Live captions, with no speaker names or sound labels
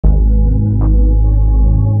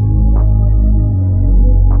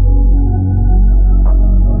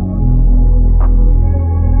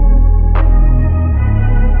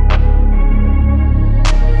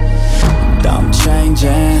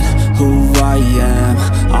who I am.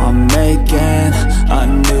 I'm making a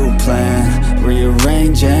new plan,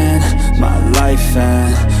 rearranging my life,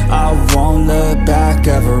 and I won't look back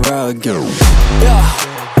ever again.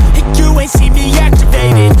 And you ain't see me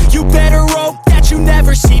activated. You